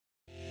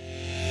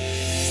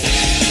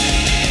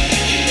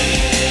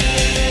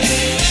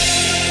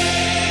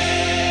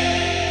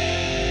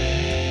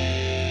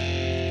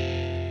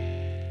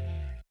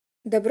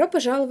Добро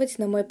пожаловать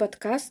на мой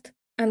подкаст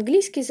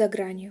 «Английский за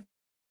гранью».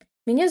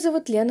 Меня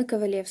зовут Лена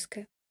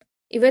Ковалевская,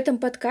 и в этом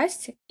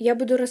подкасте я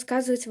буду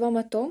рассказывать вам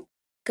о том,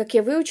 как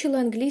я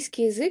выучила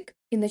английский язык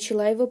и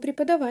начала его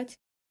преподавать.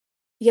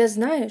 Я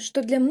знаю,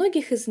 что для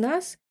многих из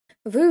нас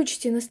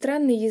выучить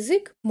иностранный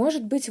язык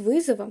может быть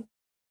вызовом,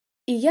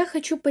 и я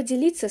хочу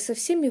поделиться со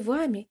всеми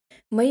вами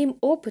моим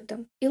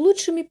опытом и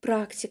лучшими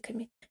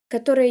практиками,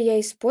 которые я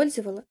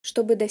использовала,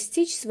 чтобы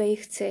достичь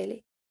своих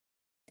целей.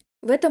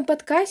 В этом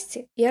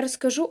подкасте я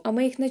расскажу о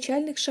моих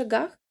начальных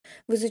шагах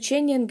в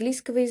изучении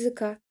английского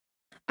языка,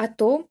 о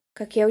том,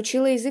 как я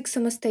учила язык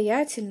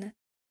самостоятельно,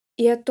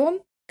 и о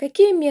том,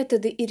 какие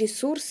методы и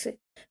ресурсы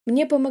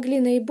мне помогли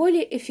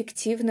наиболее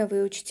эффективно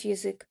выучить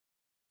язык.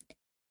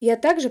 Я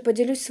также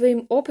поделюсь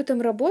своим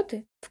опытом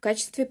работы в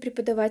качестве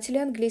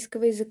преподавателя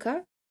английского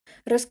языка,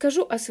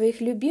 расскажу о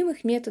своих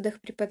любимых методах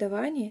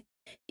преподавания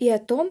и о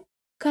том,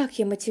 как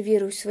я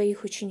мотивирую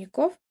своих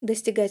учеников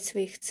достигать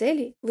своих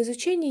целей в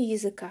изучении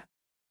языка.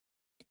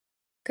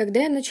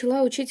 Когда я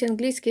начала учить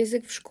английский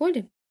язык в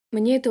школе,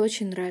 мне это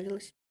очень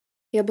нравилось.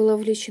 Я была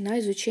увлечена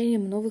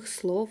изучением новых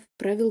слов,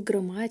 правил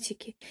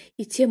грамматики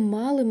и тем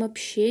малым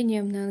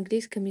общением на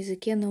английском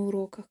языке на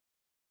уроках.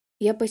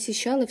 Я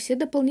посещала все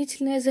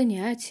дополнительные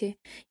занятия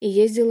и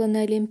ездила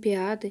на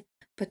олимпиады,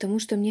 потому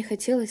что мне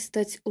хотелось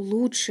стать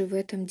лучше в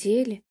этом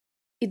деле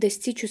и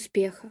достичь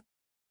успеха.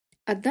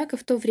 Однако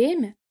в то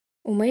время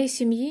у моей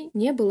семьи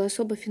не было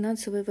особо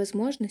финансовой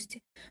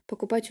возможности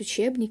покупать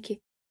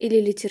учебники или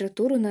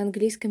литературу на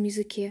английском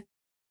языке.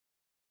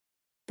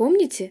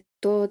 Помните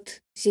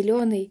тот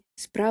зеленый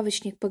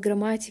справочник по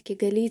грамматике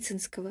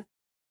Голицынского?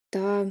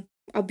 Та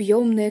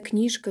объемная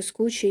книжка с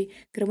кучей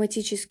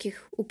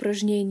грамматических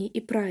упражнений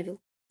и правил.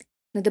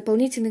 На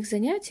дополнительных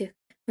занятиях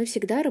мы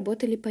всегда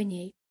работали по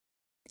ней.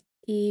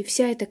 И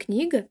вся эта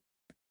книга,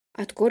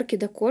 от корки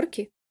до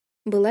корки,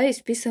 была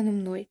исписана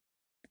мной.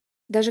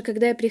 Даже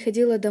когда я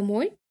приходила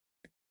домой,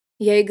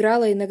 я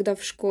играла иногда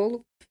в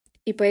школу,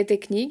 и по этой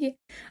книге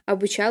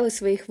обучала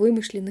своих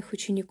вымышленных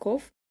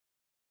учеников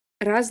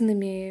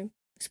разными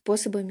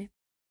способами.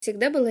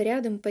 Всегда была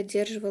рядом,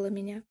 поддерживала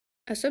меня,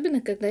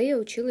 особенно когда я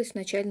училась в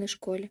начальной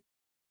школе.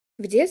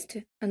 В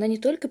детстве она не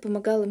только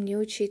помогала мне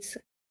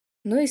учиться,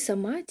 но и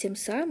сама тем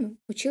самым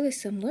училась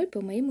со мной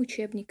по моим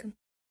учебникам.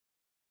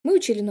 Мы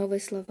учили новые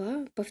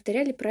слова,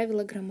 повторяли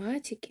правила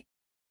грамматики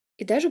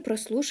и даже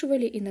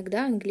прослушивали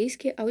иногда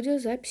английские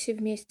аудиозаписи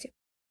вместе.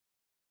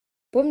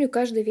 Помню,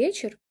 каждый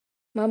вечер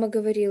мама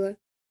говорила: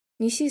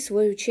 «Неси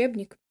свой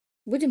учебник,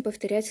 будем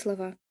повторять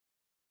слова».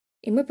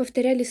 И мы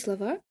повторяли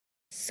слова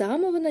с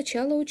самого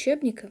начала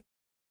учебника.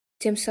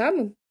 Тем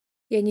самым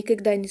я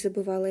никогда не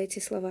забывала эти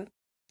слова.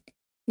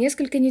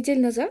 Несколько недель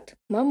назад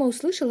мама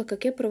услышала,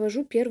 как я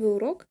провожу первый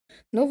урок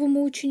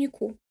новому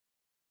ученику.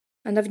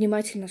 Она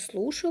внимательно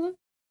слушала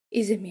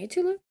и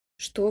заметила,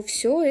 что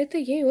все это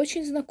ей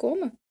очень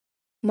знакомо.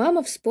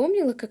 Мама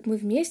вспомнила, как мы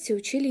вместе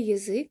учили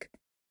язык,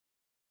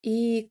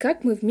 и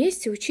как мы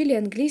вместе учили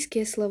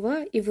английские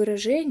слова и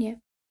выражения.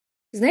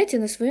 Знаете,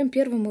 на своем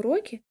первом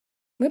уроке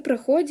мы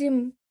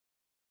проходим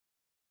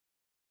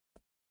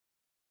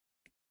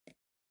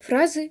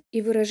фразы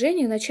и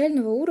выражения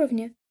начального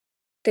уровня,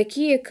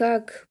 такие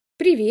как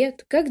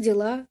 «Привет», «Как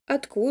дела?»,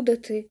 «Откуда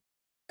ты?»,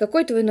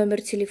 «Какой твой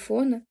номер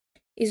телефона?»,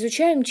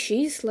 изучаем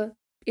числа,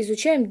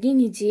 изучаем дни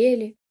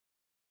недели.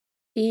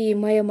 И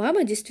моя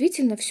мама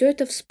действительно все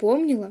это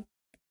вспомнила.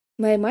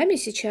 Моей маме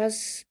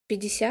сейчас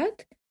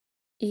 50,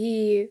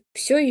 и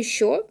все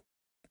еще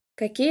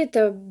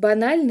какие-то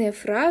банальные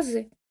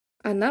фразы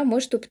она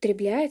может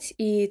употреблять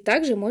и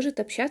также может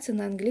общаться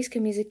на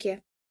английском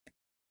языке.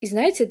 И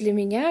знаете, для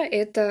меня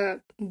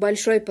это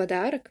большой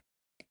подарок.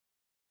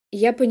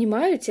 Я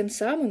понимаю тем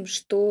самым,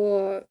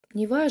 что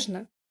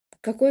неважно,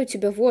 какой у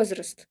тебя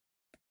возраст,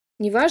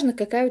 неважно,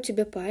 какая у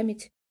тебя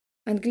память,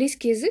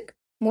 английский язык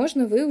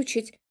можно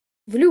выучить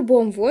в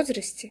любом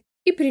возрасте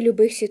и при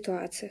любых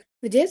ситуациях.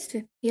 В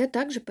детстве я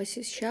также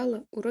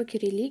посещала уроки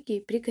религии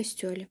при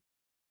костеле.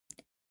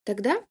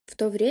 Тогда, в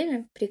то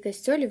время, при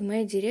костеле в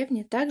моей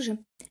деревне также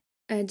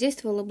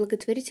действовала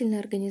благотворительная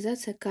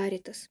организация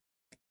 «Каритас».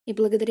 И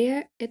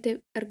благодаря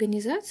этой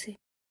организации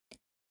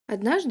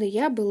однажды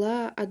я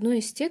была одной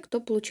из тех, кто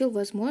получил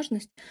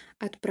возможность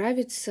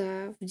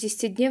отправиться в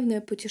 10-дневное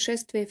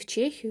путешествие в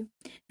Чехию,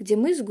 где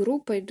мы с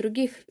группой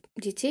других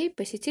детей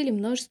посетили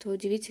множество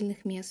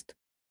удивительных мест.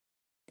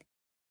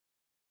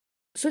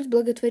 Суть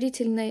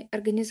благотворительной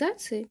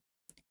организации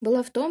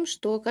была в том,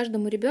 что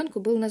каждому ребенку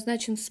был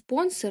назначен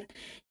спонсор,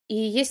 и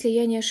если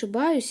я не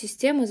ошибаюсь,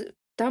 система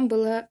там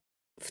была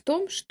в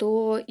том,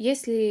 что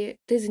если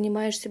ты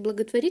занимаешься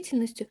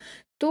благотворительностью,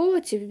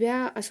 то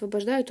тебя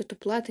освобождают от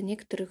уплаты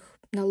некоторых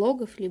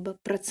налогов, либо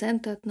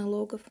процента от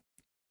налогов.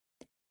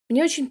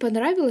 Мне очень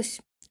понравилось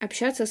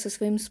общаться со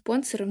своим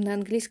спонсором на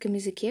английском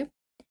языке.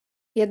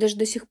 Я даже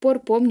до сих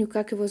пор помню,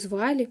 как его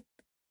звали,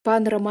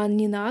 пан Роман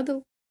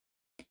Ненадл.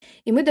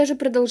 И мы даже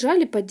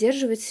продолжали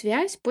поддерживать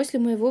связь после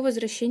моего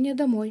возвращения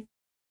домой.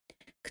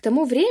 К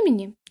тому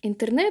времени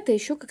интернета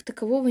еще как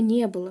такового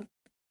не было.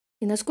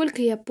 И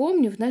насколько я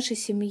помню, в нашей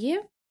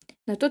семье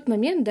на тот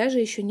момент даже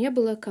еще не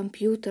было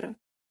компьютера.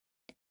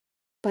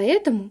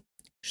 Поэтому,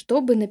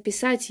 чтобы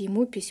написать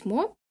ему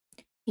письмо,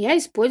 я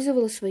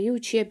использовала свои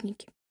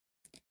учебники,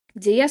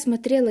 где я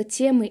смотрела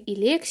темы и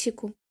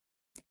лексику,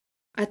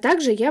 а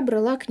также я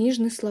брала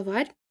книжный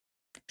словарь,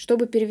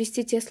 чтобы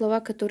перевести те слова,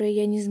 которые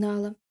я не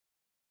знала,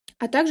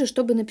 а также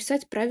чтобы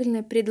написать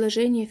правильное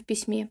предложение в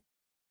письме.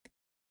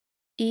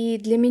 И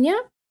для меня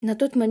на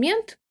тот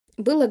момент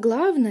было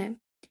главное,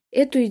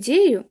 эту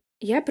идею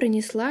я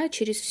пронесла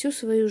через всю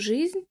свою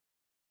жизнь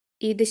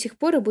и до сих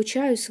пор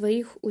обучаю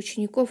своих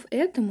учеников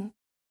этому,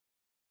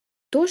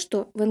 то,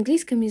 что в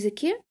английском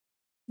языке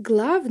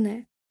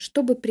главное,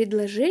 чтобы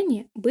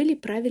предложения были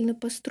правильно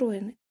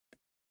построены.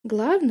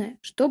 Главное,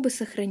 чтобы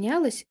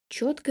сохранялась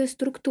четкая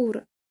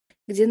структура,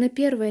 где на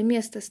первое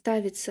место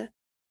ставится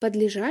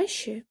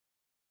подлежащее,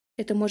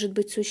 это может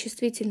быть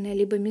существительное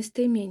либо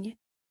местоимение,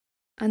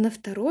 а на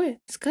второе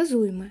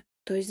сказуемое,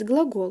 то есть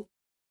глагол.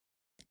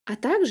 А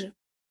также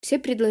все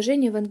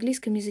предложения в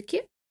английском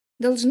языке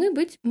должны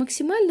быть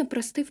максимально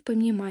просты в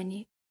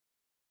понимании.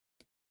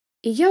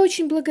 И я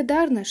очень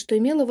благодарна, что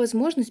имела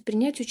возможность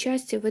принять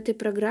участие в этой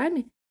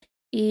программе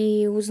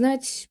и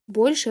узнать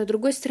больше о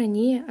другой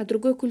стране, о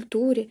другой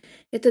культуре.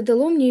 Это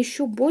дало мне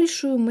еще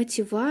большую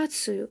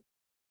мотивацию.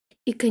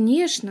 И,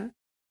 конечно,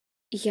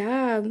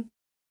 я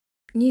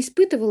не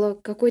испытывала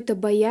какой-то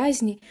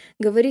боязни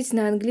говорить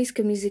на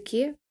английском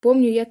языке.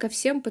 Помню, я ко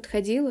всем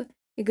подходила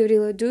и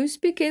говорила «Do you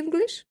speak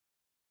English?»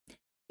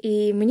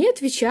 И мне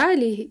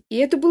отвечали, и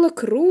это было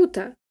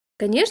круто.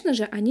 Конечно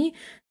же, они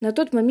на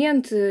тот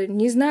момент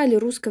не знали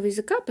русского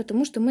языка,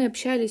 потому что мы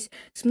общались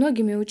с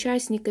многими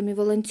участниками,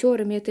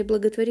 волонтерами этой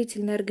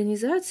благотворительной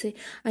организации.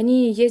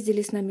 Они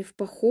ездили с нами в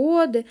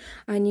походы,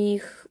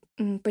 они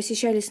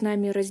посещали с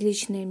нами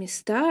различные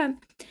места.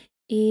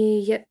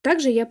 И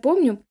также я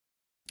помню,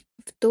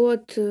 в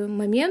тот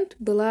момент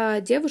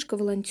была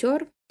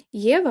девушка-волонтер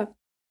Ева,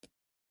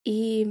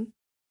 и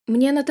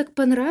мне она так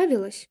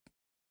понравилась.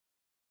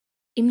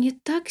 И мне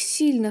так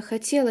сильно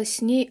хотелось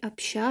с ней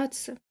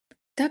общаться,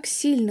 так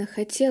сильно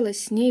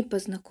хотелось с ней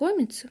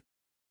познакомиться,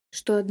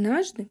 что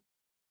однажды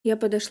я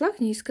подошла к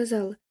ней и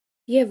сказала: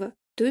 «Ева,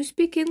 do you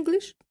speak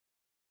English?»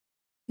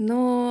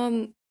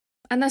 Но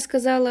она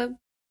сказала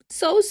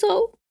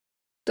 «so-so»,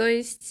 то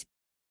есть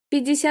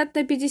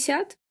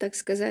 50/50, так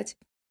сказать.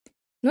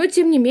 Но,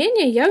 тем не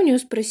менее, я у нее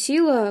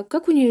спросила,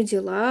 как у нее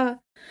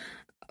дела.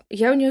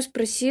 Я у нее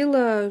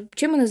спросила,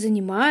 чем она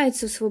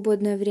занимается в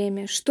свободное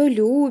время, что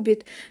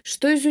любит,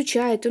 что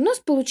изучает. У нас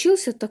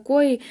получился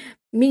такой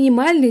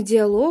минимальный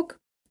диалог.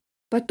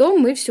 Потом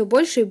мы все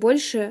больше и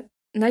больше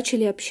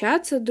начали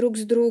общаться друг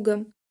с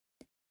другом.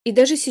 И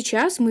даже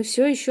сейчас мы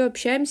все еще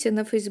общаемся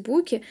на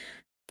Фейсбуке,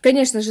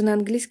 конечно же, на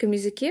английском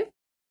языке.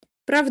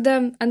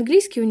 Правда,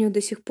 английский у нее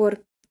до сих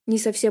пор не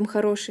совсем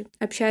хороший.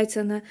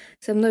 Общается она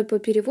со мной по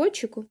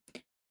переводчику.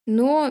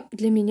 Но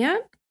для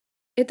меня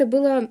это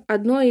было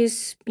одно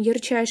из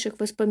ярчайших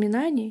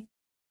воспоминаний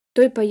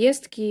той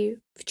поездки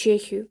в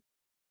Чехию.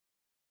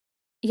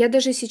 Я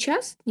даже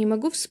сейчас не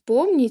могу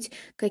вспомнить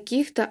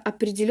каких-то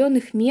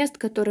определенных мест,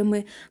 которые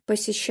мы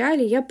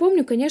посещали. Я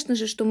помню, конечно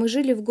же, что мы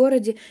жили в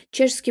городе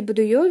Чешские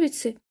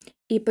Будуевицы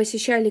и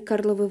посещали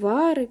Карловы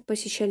Вары,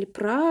 посещали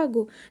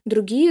Прагу,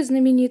 другие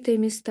знаменитые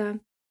места.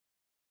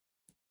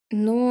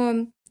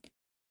 Но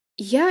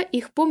я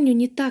их помню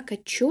не так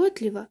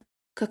отчетливо,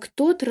 как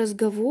тот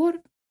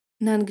разговор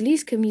на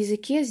английском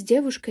языке с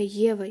девушкой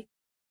Евой.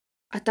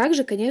 А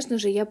также, конечно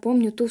же, я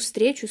помню ту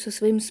встречу со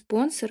своим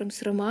спонсором,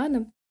 с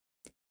Романом.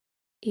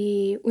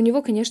 И у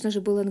него, конечно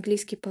же, был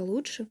английский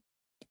получше.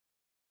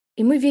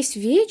 И мы весь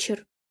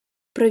вечер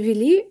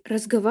провели,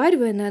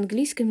 разговаривая на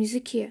английском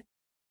языке.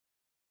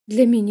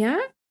 Для меня,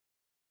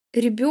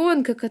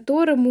 ребенка,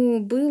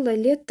 которому было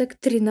лет так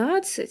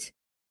 13,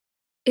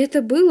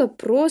 это было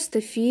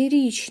просто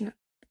феерично.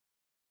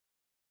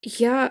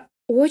 Я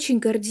очень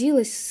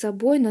гордилась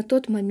собой на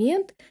тот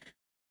момент,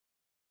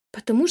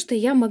 потому что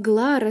я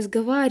могла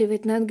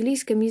разговаривать на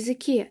английском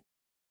языке.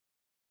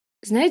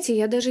 Знаете,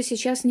 я даже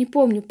сейчас не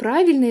помню,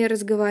 правильно я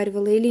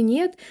разговаривала или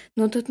нет,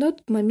 но на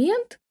тот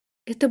момент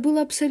это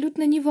было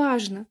абсолютно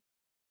неважно.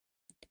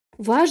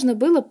 Важно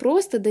было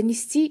просто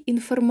донести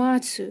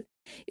информацию,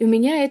 и у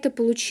меня это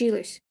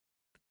получилось.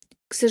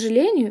 К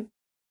сожалению,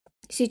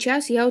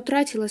 сейчас я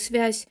утратила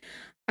связь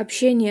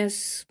общения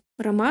с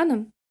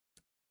Романом,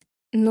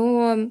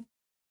 но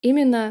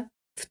именно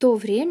в то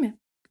время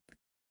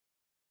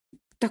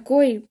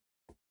такой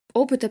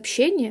опыт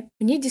общения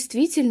мне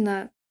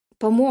действительно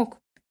помог.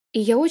 И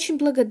я очень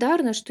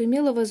благодарна, что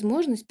имела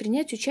возможность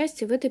принять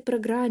участие в этой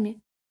программе.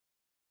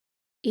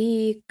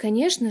 И,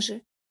 конечно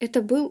же,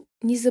 это был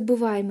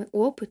незабываемый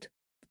опыт,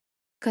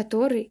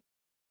 который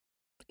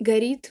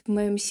горит в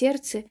моем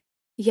сердце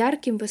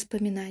ярким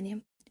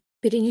воспоминанием.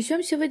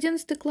 Перенесемся в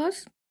 11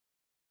 класс.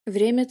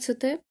 Время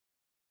ЦТ.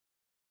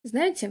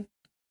 Знаете,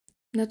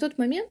 на тот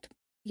момент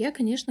я,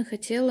 конечно,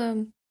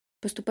 хотела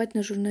поступать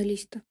на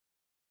журналиста.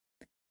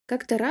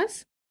 Как-то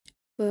раз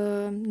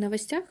в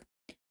новостях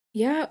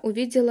я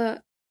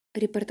увидела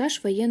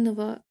репортаж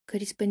военного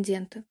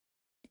корреспондента.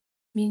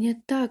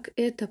 Меня так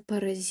это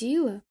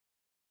поразило.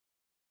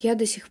 Я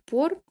до сих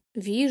пор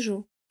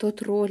вижу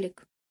тот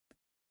ролик.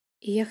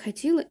 И я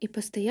ходила и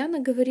постоянно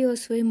говорила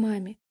своей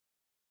маме: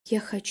 я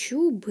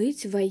хочу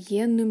быть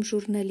военным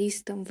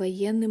журналистом,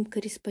 военным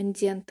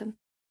корреспондентом.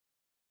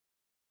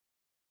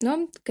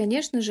 Но,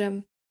 конечно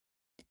же,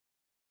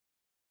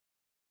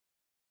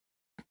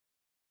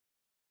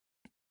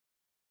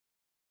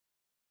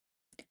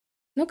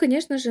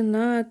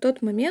 на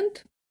тот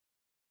момент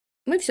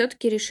мы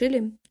все-таки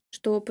решили,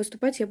 что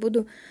поступать я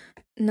буду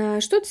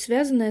на что-то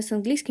связанное с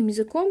английским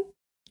языком,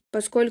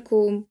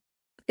 поскольку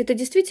это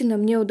действительно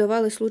мне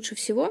удавалось лучше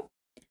всего.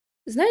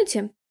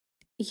 Знаете,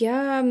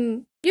 я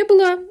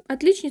была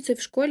отличницей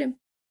в школе.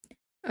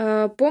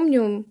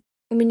 Помню,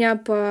 у меня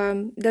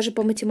даже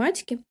по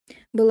математике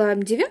была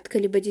девятка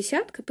либо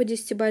десятка по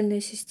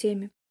десятибалльной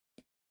системе.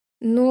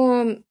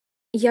 Но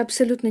я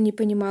абсолютно не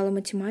понимала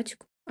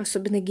математику,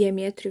 особенно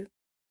геометрию.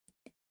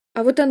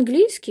 А вот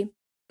английский,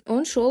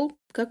 он шел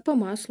как по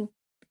маслу.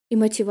 И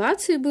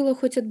мотивации было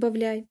хоть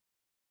отбавляй.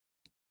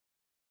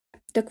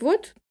 Так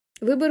вот,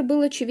 выбор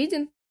был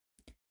очевиден.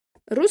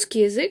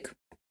 Русский язык,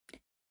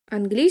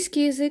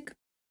 английский язык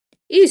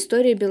и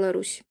история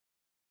Беларуси.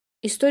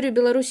 Историю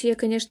Беларуси я,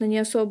 конечно, не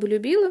особо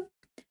любила,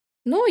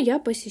 но я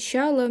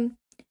посещала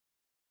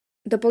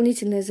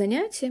дополнительные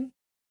занятия.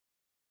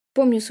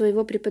 Помню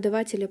своего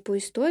преподавателя по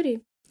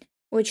истории,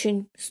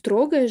 очень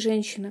строгая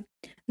женщина,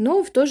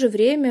 но в то же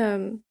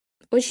время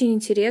очень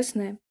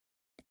интересная.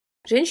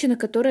 Женщина,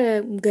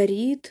 которая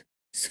горит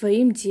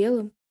своим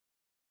делом.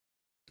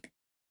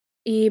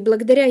 И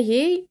благодаря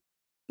ей,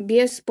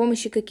 без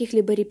помощи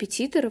каких-либо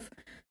репетиторов,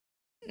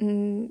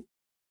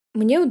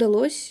 мне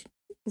удалось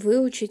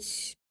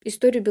выучить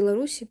историю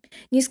Беларуси.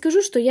 Не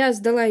скажу, что я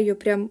сдала ее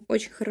прям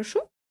очень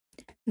хорошо,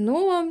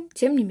 но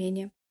тем не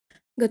менее.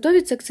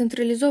 Готовиться к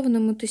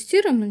централизованному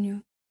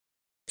тестированию,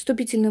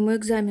 вступительному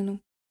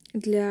экзамену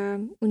для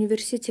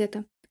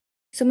университета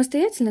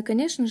самостоятельно,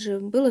 конечно же,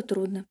 было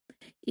трудно.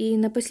 И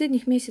на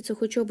последних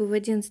месяцах учебы в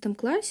 11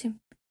 классе,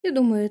 я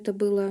думаю, это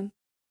было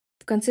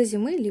в конце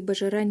зимы, либо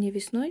же ранней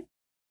весной,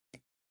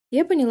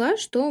 я поняла,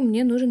 что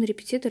мне нужен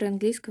репетитор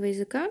английского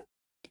языка.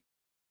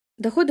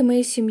 Доходы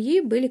моей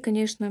семьи были,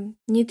 конечно,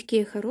 не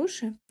такие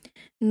хорошие,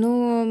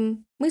 но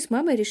мы с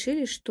мамой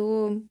решили,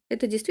 что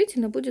это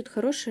действительно будет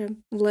хорошее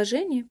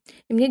вложение,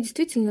 и мне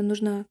действительно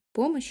нужна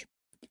помощь.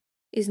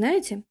 И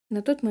знаете,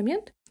 на тот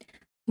момент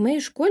в моей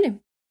школе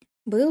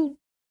был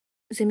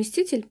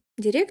заместитель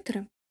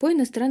директора по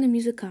иностранным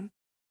языкам.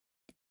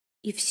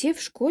 И все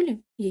в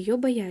школе ее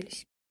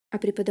боялись. А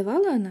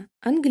преподавала она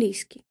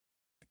английский.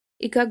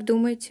 И как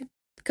думаете,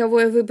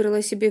 кого я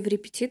выбрала себе в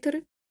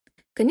репетиторы?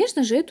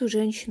 Конечно же, эту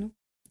женщину.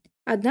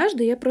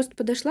 Однажды я просто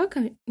подошла к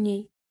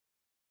ней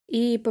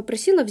и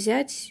попросила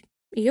взять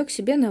ее к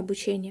себе на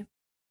обучение.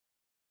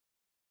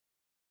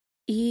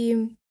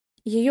 И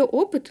ее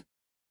опыт,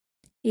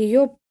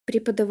 ее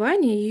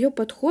преподавание, ее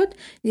подход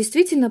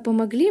действительно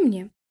помогли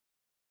мне.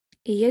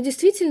 И я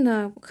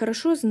действительно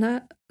хорошо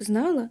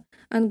знала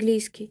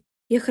английский.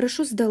 Я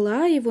хорошо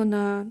сдала его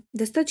на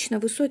достаточно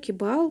высокий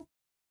балл.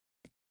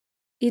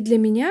 И для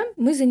меня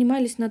мы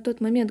занимались на тот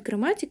момент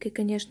грамматикой,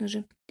 конечно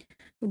же,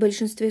 в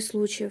большинстве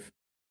случаев.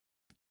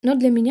 Но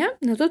для меня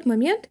на тот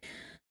момент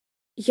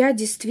я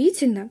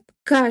действительно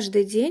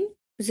каждый день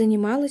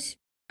занималась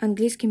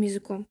английским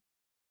языком.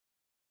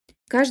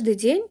 Каждый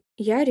день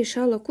я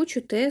решала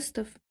кучу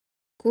тестов,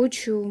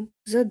 кучу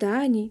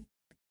заданий,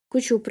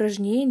 кучу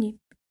упражнений.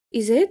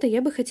 И за это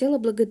я бы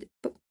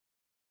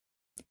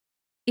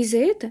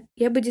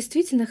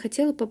действительно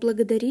хотела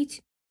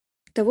поблагодарить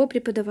того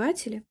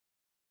преподавателя,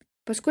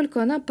 поскольку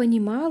она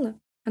понимала,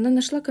 она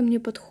нашла ко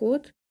мне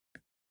подход,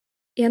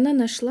 и она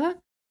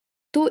нашла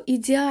то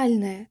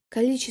идеальное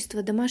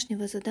количество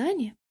домашнего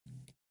задания,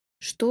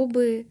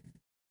 чтобы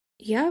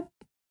я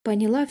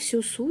поняла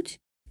всю суть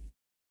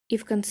и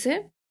в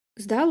конце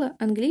сдала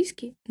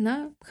английский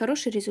на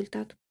хороший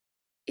результат.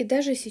 И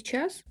даже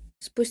сейчас,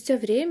 спустя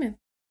время,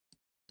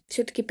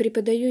 все-таки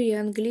преподаю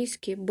я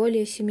английский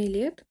более 7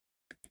 лет,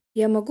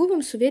 я могу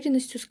вам с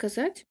уверенностью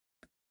сказать,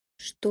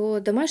 что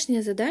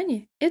домашнее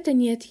задание– это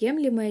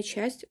неотъемлемая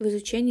часть в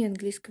изучении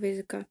английского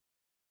языка.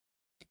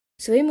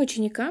 Своим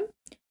ученикам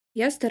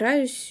я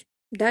стараюсь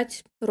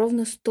дать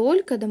ровно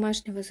столько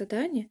домашнего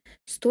задания,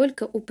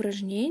 столько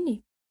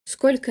упражнений,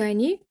 сколько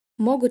они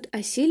могут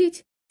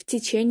осилить в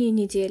течение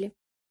недели.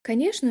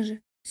 Конечно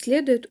же,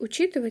 следует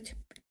учитывать,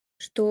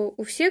 что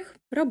у всех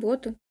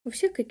работа, у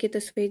всех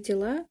какие-то свои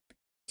дела,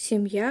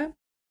 семья,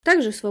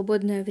 также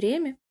свободное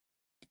время.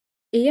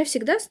 И я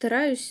всегда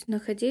стараюсь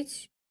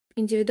находить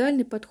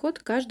индивидуальный подход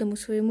к каждому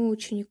своему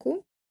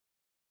ученику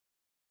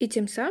и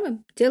тем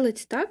самым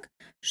делать так,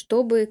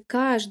 чтобы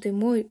каждый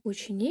мой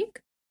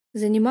ученик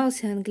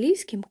занимался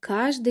английским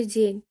каждый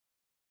день.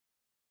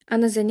 А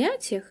на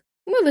занятиях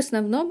мы в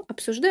основном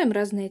обсуждаем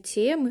разные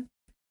темы,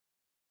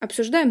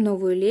 обсуждаем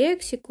новую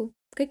лексику,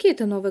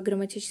 какие-то новые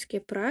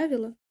грамматические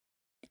правила.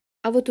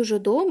 А вот уже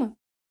дома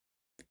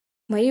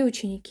мои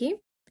ученики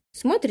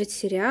смотрят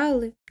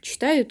сериалы,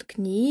 читают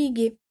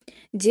книги,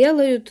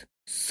 делают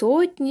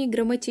сотни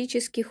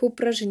грамматических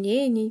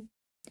упражнений.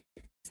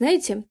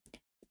 Знаете,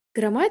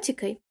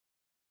 грамматикой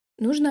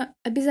нужно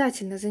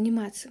обязательно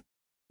заниматься.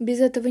 Без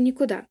этого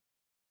никуда.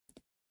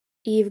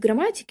 И в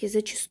грамматике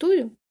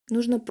зачастую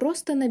нужно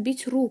просто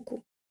набить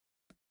руку.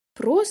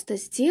 Просто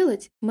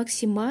сделать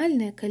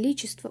максимальное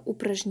количество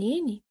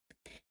упражнений,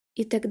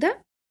 и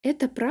тогда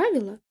это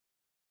правило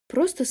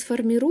просто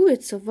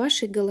сформируется в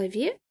вашей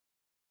голове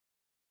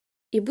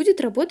и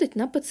будет работать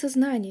на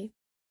подсознании.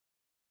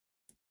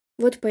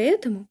 Вот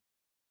поэтому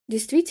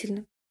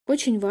действительно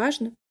очень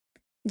важно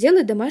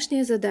делать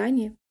домашнее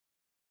задание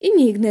и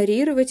не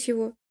игнорировать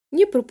его,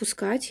 не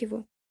пропускать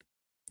его.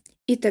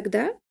 И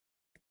тогда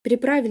при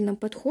правильном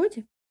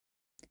подходе,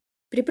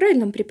 при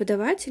правильном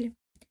преподавателе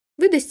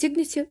вы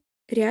достигнете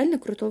реально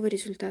крутого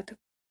результата.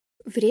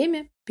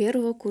 Время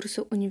первого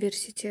курса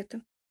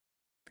университета.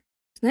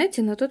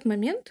 Знаете, на тот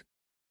момент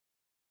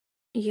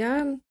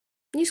я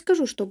не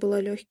скажу, что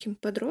была легким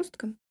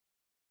подростком.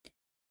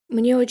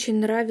 Мне очень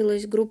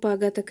нравилась группа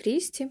Агата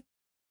Кристи.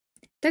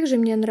 Также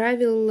мне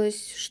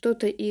нравилось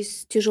что-то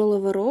из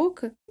тяжелого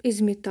рока,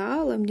 из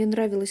металла. Мне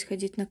нравилось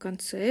ходить на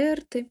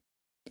концерты.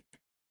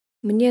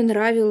 Мне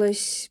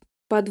нравилось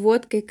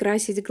подводкой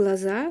красить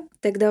глаза.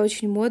 Тогда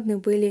очень модны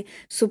были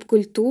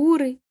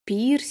субкультуры,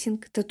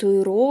 пирсинг,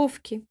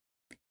 татуировки.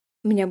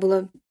 У меня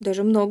было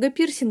даже много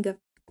пирсингов.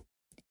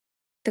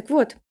 Так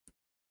вот,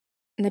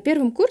 на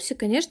первом курсе,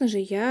 конечно же,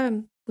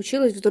 я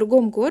училась в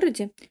другом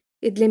городе,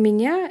 и для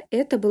меня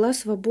это была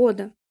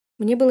свобода.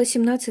 Мне было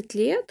 17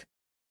 лет,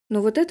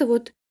 но вот эта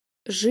вот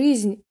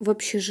жизнь в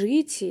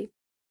общежитии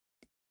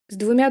с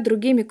двумя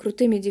другими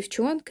крутыми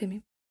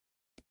девчонками,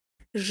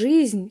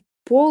 жизнь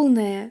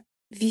полная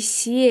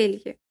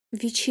веселья,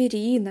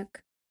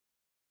 вечеринок.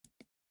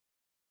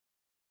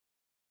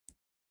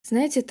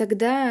 Знаете,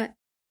 тогда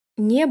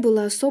не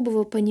было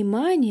особого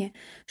понимания,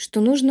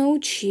 что нужно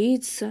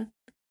учиться,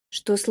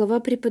 что слова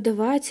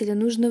преподавателя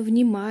нужно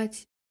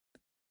внимать.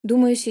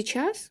 Думаю,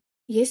 сейчас,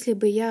 если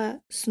бы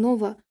я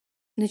снова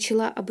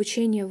начала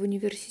обучение в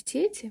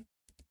университете,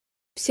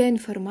 вся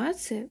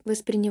информация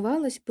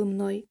воспринималась бы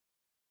мной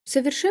в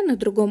совершенно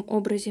другом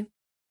образе.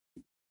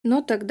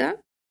 Но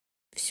тогда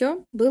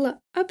все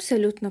было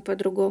абсолютно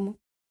по-другому.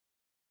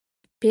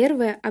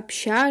 Первая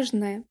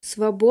общажная,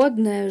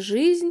 свободная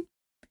жизнь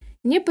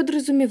не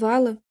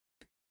подразумевала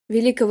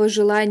великого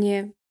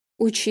желания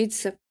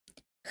учиться.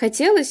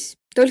 Хотелось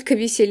только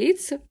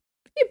веселиться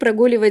и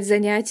прогуливать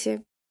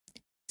занятия,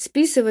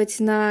 списывать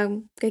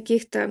на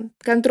каких-то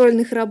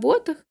контрольных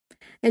работах,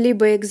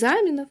 либо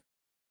экзаменов.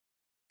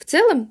 В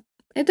целом,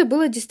 это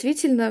было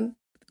действительно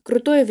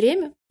крутое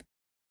время,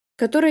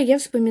 которое я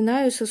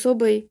вспоминаю с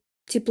особой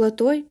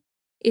теплотой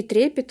и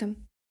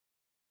трепетом.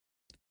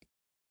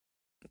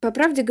 По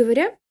правде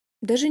говоря,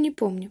 даже не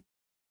помню,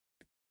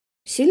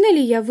 сильно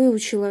ли я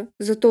выучила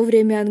за то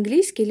время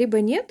английский,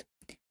 либо нет,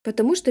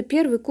 потому что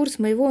первый курс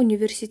моего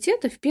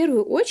университета в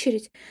первую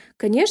очередь,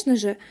 конечно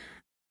же,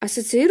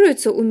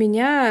 ассоциируется у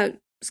меня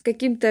с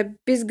каким-то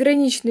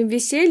безграничным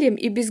весельем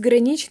и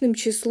безграничным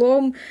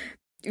числом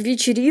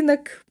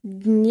вечеринок,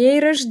 дней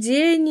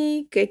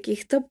рождений,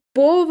 каких-то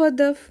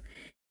поводов.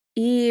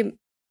 И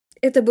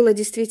это было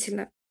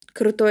действительно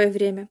крутое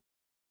время.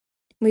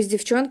 Мы с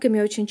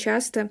девчонками очень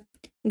часто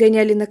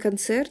гоняли на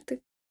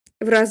концерты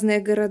в разные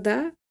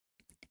города.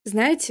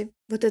 Знаете,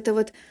 вот эта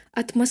вот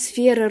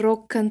атмосфера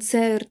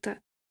рок-концерта,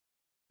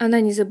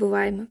 она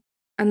незабываема,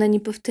 она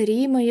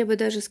неповторима, я бы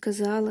даже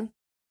сказала.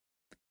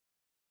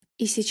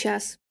 И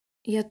сейчас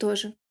я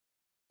тоже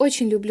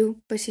очень люблю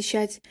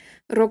посещать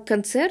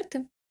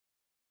рок-концерты.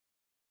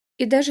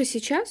 И даже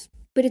сейчас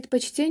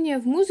предпочтения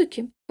в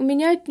музыке у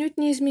меня отнюдь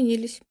не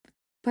изменились.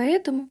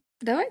 Поэтому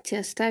давайте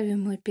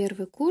оставим мой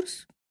первый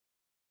курс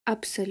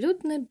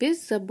абсолютно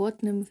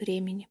беззаботным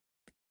времени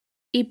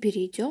и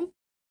перейдем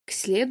к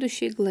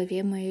следующей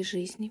главе моей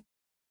жизни.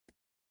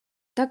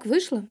 Так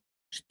вышло,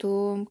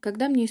 что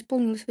когда мне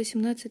исполнилось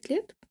 18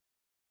 лет,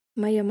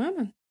 моя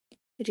мама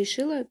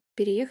решила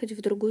переехать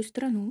в другую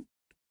страну.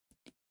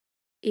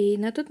 И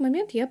на тот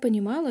момент я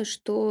понимала,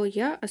 что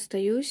я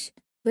остаюсь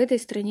в этой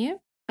стране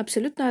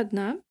абсолютно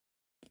одна.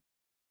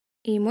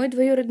 И мой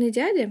двоюродный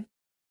дядя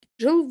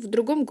жил в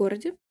другом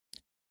городе,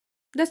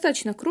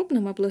 достаточно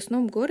крупном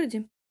областном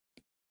городе.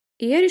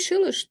 И я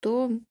решила,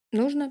 что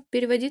нужно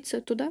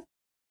переводиться туда.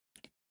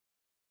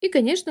 И,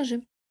 конечно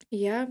же,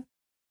 я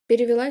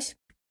перевелась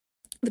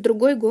в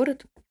другой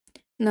город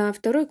на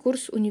второй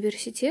курс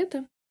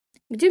университета,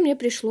 где мне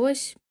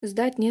пришлось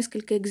сдать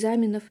несколько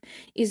экзаменов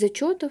и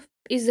зачетов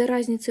из-за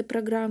разницы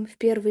программ в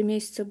первый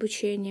месяц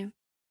обучения.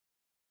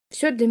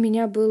 Все для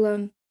меня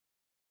было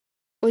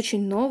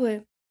очень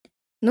новое.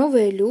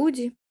 Новые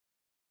люди,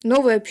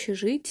 новое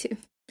общежитие,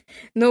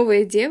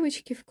 новые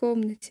девочки в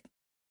комнате.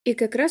 И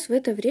как раз в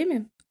это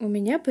время у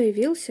меня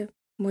появился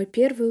мой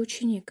первый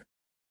ученик.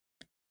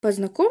 По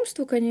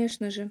знакомству,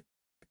 конечно же.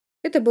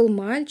 Это был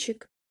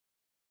мальчик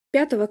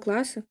 5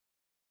 класса.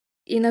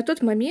 И на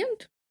тот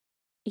момент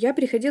я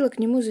приходила к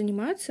нему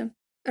заниматься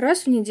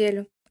раз в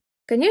неделю.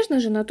 Конечно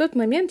же, на тот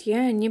момент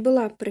я не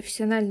была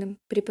профессиональным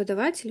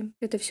преподавателем.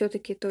 Это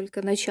все-таки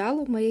только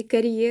начало моей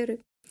карьеры,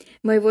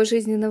 моего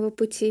жизненного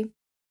пути.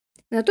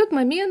 На тот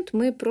момент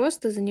мы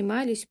просто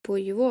занимались по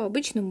его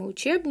обычному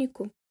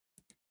учебнику.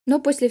 Но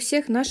после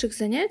всех наших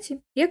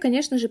занятий я,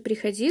 конечно же,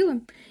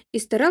 приходила и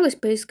старалась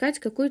поискать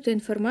какую-то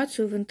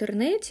информацию в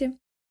интернете,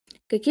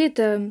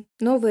 какие-то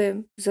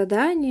новые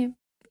задания,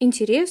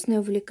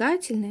 интересные,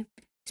 увлекательные,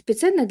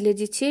 специально для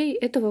детей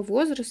этого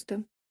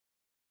возраста.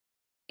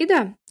 И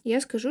да, я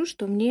скажу,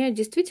 что мне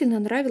действительно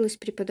нравилось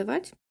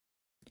преподавать.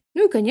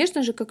 Ну и,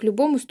 конечно же, как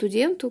любому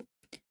студенту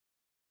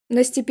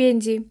на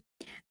стипендии,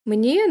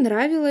 мне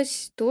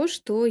нравилось то,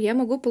 что я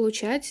могу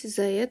получать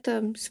за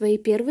это свои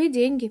первые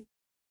деньги.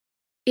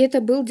 И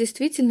это был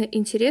действительно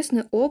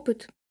интересный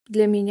опыт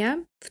для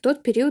меня в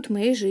тот период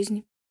моей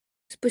жизни.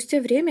 Спустя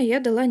время я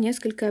дала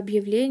несколько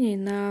объявлений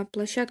на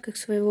площадках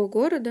своего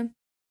города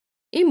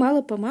и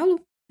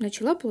мало-помалу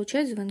начала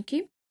получать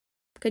звонки.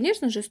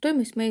 Конечно же,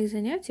 стоимость моих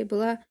занятий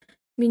была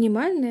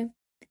минимальная,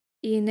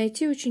 и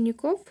найти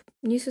учеников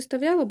не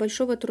составляло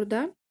большого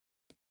труда.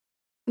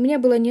 У меня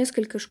было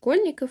несколько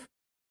школьников,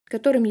 к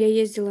которым я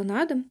ездила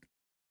на дом.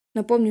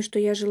 Напомню, что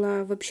я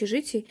жила в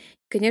общежитии.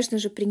 Конечно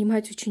же,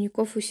 принимать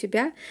учеников у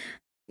себя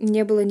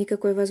не было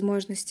никакой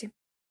возможности.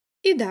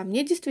 И да,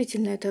 мне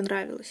действительно это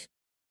нравилось.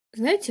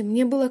 Знаете,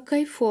 мне было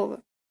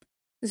кайфово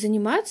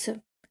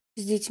заниматься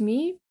с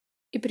детьми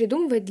и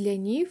придумывать для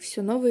них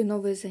все новые и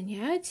новые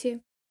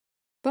занятия,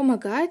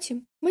 помогать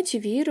им,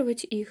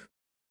 мотивировать их.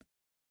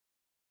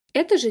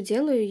 Это же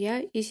делаю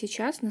я и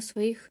сейчас на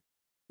своих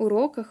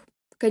уроках.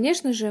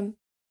 Конечно же,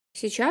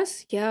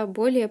 сейчас я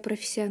более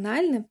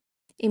профессиональна,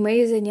 и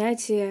мои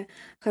занятия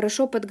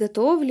хорошо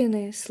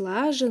подготовлены,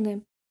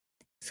 слажены,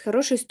 с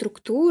хорошей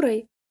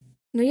структурой,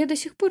 но я до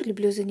сих пор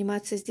люблю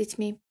заниматься с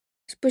детьми.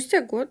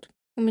 Спустя год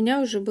у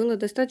меня уже было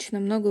достаточно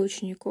много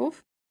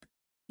учеников,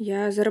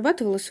 я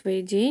зарабатывала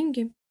свои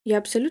деньги, я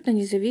абсолютно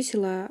не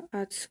зависела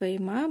от своей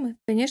мамы.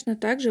 Конечно,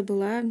 также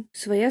была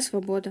своя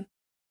свобода.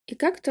 И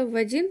как-то в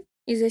один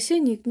из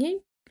осенних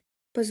дней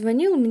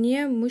позвонил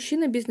мне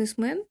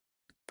мужчина-бизнесмен,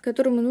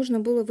 которому нужно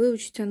было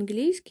выучить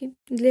английский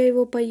для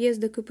его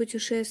поездок и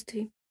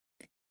путешествий.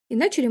 И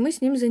начали мы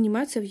с ним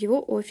заниматься в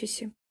его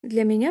офисе.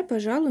 Для меня,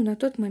 пожалуй, на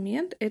тот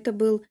момент это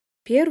был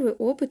первый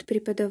опыт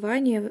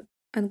преподавания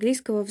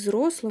английского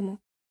взрослому.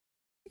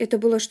 Это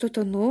было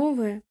что-то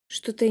новое,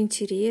 что-то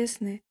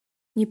интересное,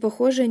 не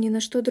похожее ни на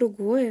что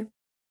другое.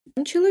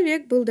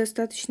 Человек был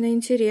достаточно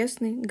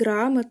интересный,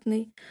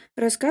 грамотный,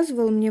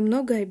 рассказывал мне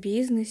много о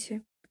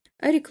бизнесе,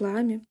 о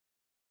рекламе.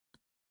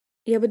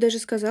 Я бы даже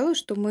сказала,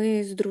 что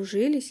мы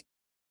сдружились.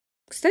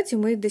 Кстати,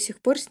 мы до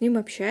сих пор с ним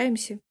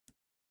общаемся.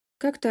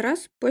 Как-то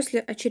раз после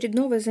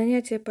очередного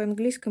занятия по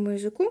английскому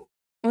языку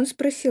он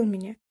спросил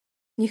меня,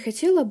 не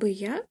хотела бы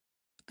я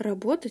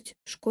работать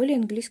в школе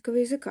английского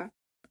языка.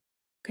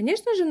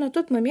 Конечно же, на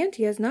тот момент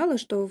я знала,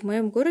 что в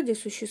моем городе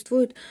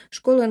существует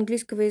школа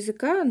английского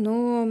языка,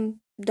 но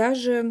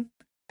даже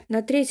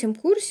на третьем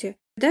курсе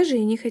даже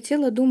и не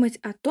хотела думать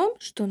о том,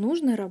 что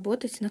нужно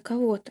работать на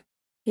кого-то.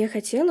 Я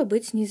хотела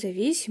быть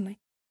независимой.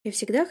 Я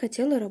всегда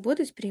хотела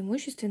работать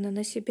преимущественно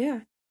на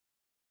себя.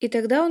 И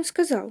тогда он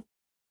сказал,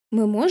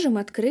 мы можем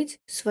открыть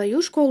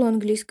свою школу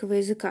английского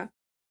языка.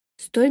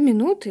 С той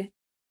минуты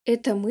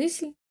эта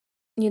мысль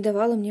не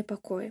давала мне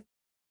покоя.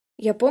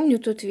 Я помню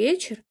тот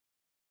вечер,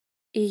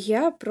 и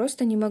я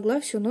просто не могла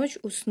всю ночь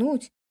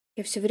уснуть.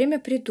 Я все время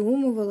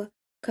придумывала,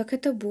 как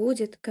это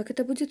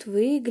будет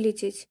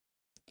выглядеть.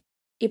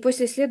 И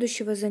после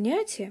следующего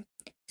занятия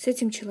с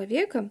этим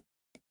человеком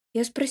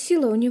я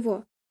спросила у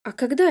него, а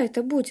когда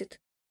это будет?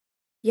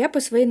 Я по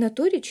своей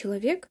натуре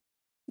человек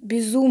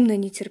безумно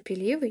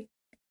нетерпеливый,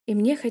 и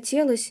мне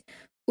хотелось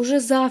уже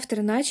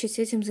завтра начать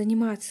этим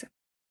заниматься.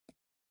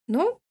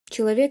 Но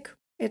человек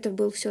это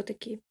был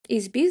все-таки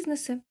из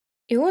бизнеса,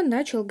 и он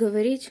начал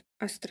говорить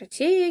о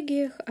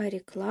стратегиях, о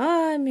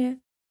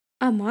рекламе,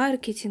 о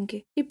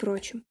маркетинге и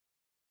прочем.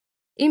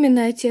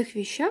 Именно о тех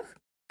вещах,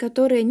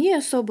 которые не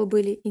особо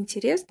были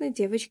интересны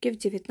девочке в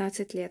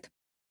 19 лет.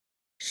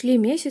 Шли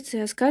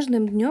месяцы, а с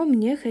каждым днем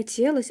мне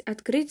хотелось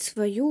открыть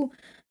свою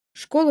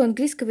школу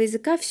английского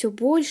языка все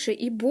больше,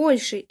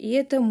 и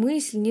эта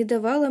мысль не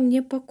давала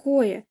мне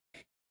покоя.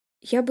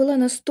 Я была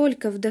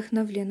настолько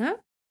вдохновлена,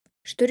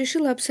 что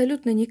решила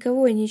абсолютно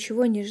никого и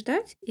ничего не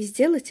ждать и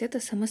сделать это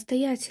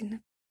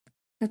самостоятельно.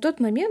 На тот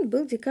момент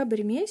был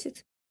декабрь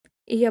месяц,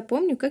 и я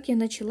помню, как я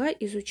начала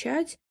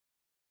изучать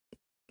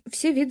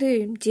все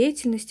виды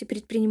деятельности,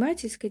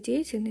 предпринимательской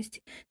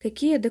деятельности,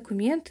 какие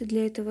документы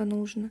для этого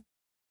нужно,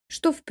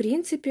 что в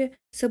принципе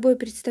собой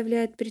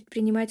представляет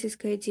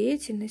предпринимательская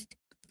деятельность.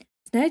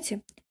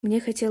 Знаете, мне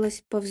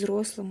хотелось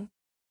по-взрослому,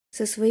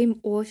 со своим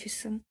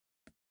офисом,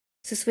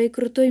 со своей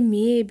крутой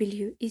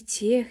мебелью и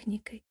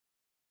техникой,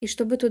 и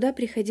чтобы туда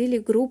приходили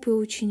группы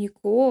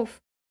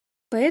учеников.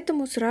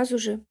 Поэтому сразу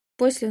же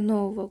после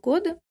Нового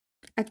года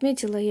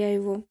отметила я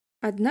его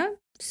одна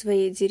в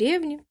своей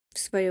деревне, в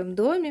своем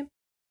доме,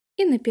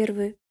 и на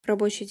первый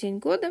рабочий день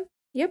года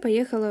я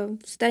поехала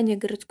в здание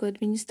городской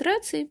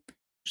администрации,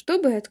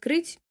 чтобы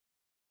открыть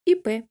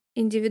ИП,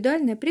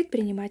 индивидуальное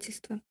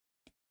предпринимательство.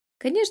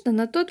 Конечно,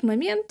 на тот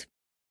момент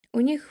у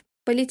них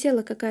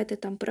полетела какая-то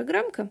там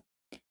программка,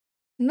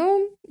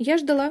 но я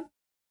ждала.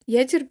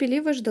 Я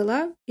терпеливо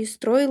ждала и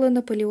строила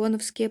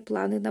наполеоновские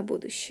планы на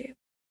будущее.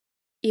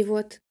 И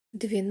вот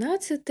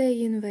 12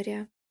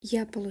 января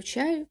я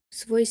получаю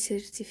свой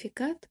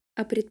сертификат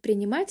о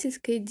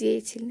предпринимательской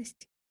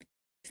деятельности.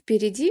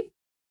 Впереди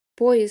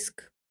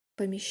поиск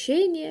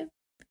помещения,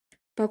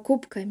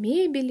 покупка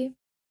мебели.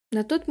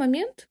 На тот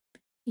момент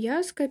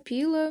я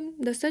скопила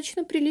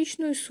достаточно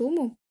приличную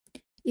сумму,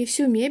 и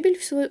всю мебель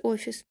в свой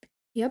офис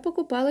я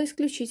покупала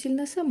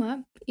исключительно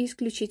сама и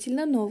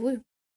исключительно новую.